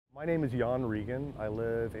My name is Regan. I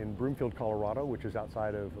live in Broomfield, Colorado, which is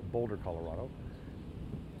outside of Boulder, Colorado.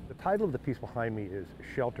 The title of the piece behind me is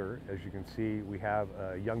Shelter. As you can see, we have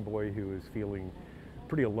a young boy who is feeling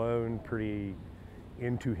pretty alone, pretty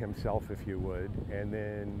into himself, if you would. And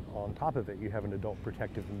then on top of it, you have an adult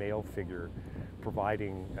protective male figure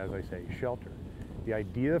providing, as I say, shelter. The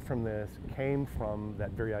idea from this came from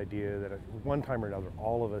that very idea that at one time or another,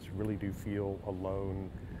 all of us really do feel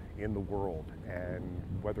alone in the world. And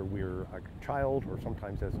whether we're a child or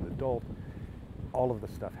sometimes as an adult, all of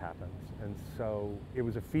this stuff happens. And so it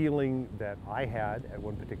was a feeling that I had at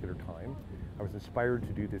one particular time. I was inspired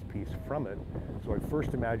to do this piece from it. So I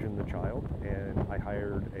first imagined the child, and I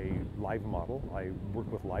hired a live model. I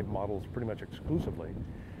work with live models pretty much exclusively.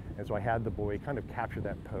 And so I had the boy kind of capture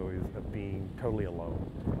that pose of being totally alone.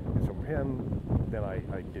 And so for him, then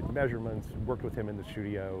I did measurements, worked with him in the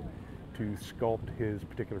studio to sculpt his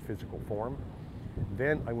particular physical form.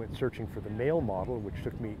 Then I went searching for the male model, which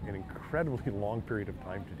took me an incredibly long period of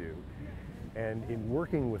time to do. And in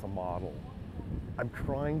working with a model, I'm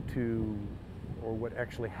trying to, or what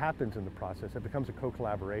actually happens in the process, it becomes a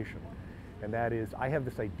co-collaboration. And that is, I have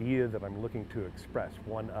this idea that I'm looking to express,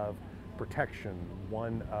 one of protection,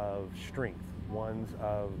 one of strength, one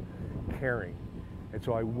of caring. And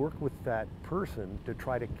so I work with that person to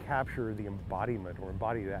try to capture the embodiment or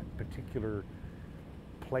embody that particular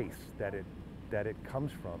place that it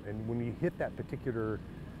comes from. And when you hit that particular,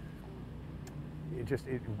 it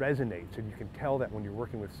resonates, and you can tell that when you're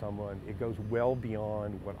working with someone, it goes well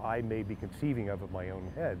beyond what I may be conceiving of my own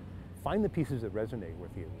head. Find the pieces that resonate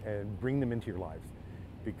with you and bring them into your lives,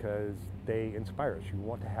 because they inspire us. You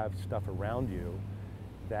want to have stuff around you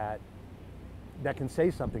that can say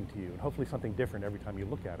something to you, and hopefully something different every time you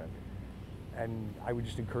look at it. And I would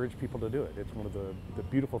just encourage people to do it. It's one of the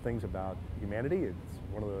beautiful things about humanity. It's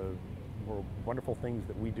one of the more wonderful things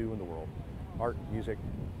that we do in the world. Art, music,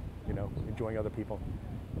 enjoying other people.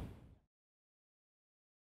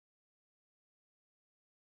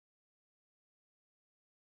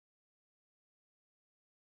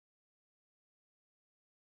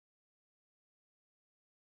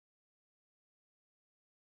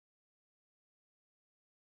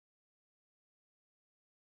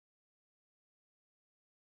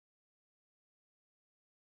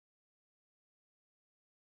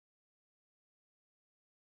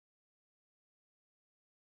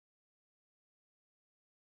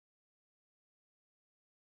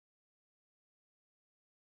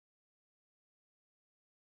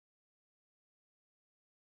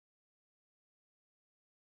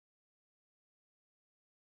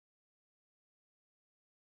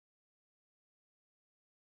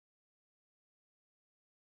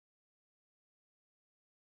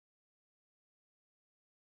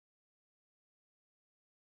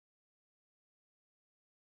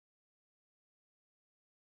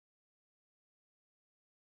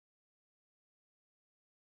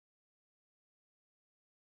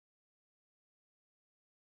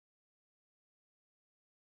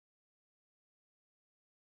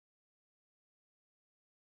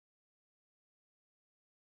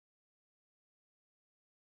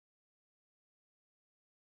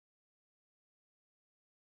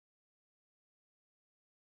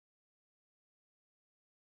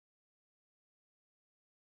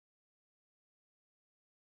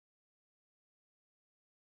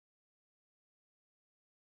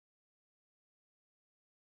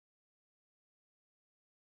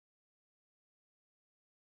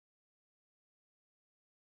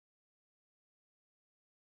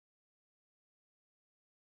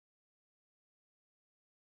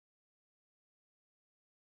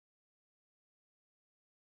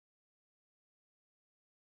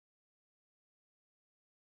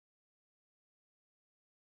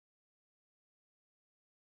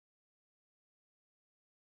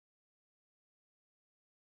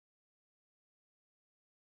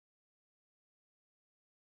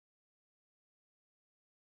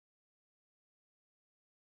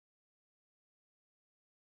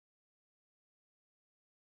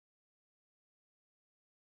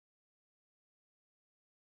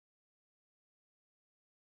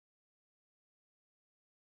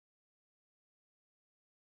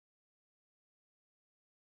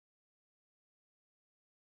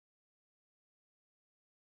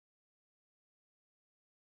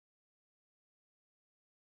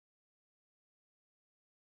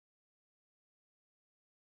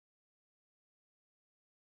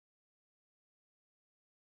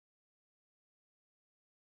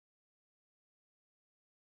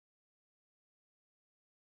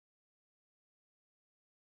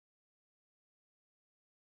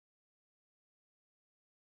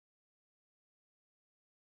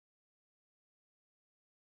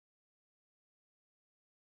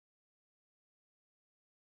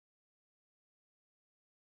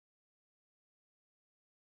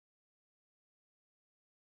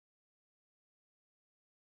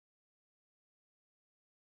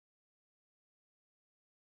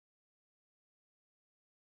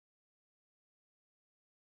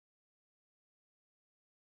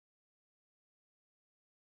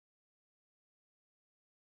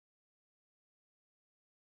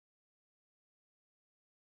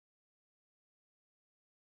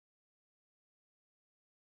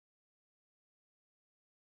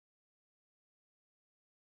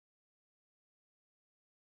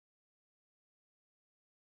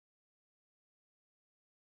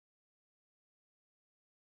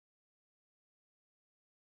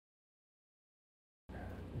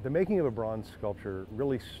 The making of a bronze sculpture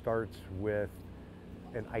really starts with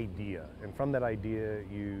an idea, and from that idea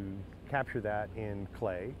you capture that in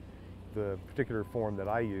clay. The particular form that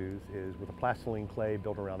I use is with a plastiline clay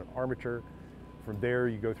built around an armature. From there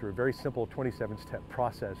you go through a very simple 27-step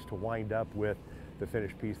process to wind up with the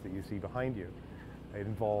finished piece that you see behind you. It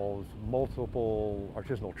involves multiple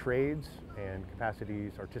artisanal trades and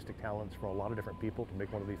capacities, artistic talents from a lot of different people to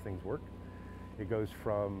make one of these things work. It goes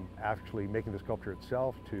from actually making the sculpture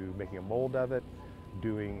itself to making a mold of it,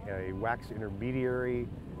 doing a wax intermediary,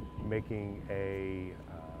 making a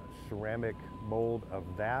ceramic mold of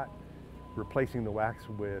that, replacing the wax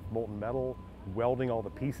with molten metal, welding all the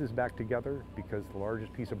pieces back together, because the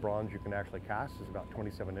largest piece of bronze you can actually cast is about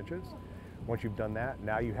 27 inches. Once you've done that,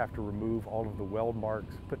 now you have to remove all of the weld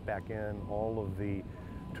marks, put back in all of the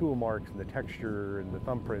tool marks and the texture and the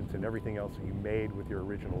thumbprints and everything else that you made with your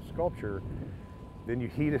original sculpture. Then you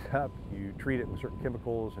heat it up, you treat it with certain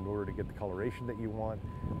chemicals in order to get the coloration that you want,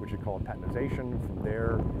 which is called patinization. From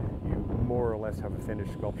there, you more or less have a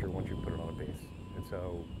finished sculpture once you put it on a base. And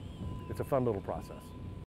so it's a fun little process.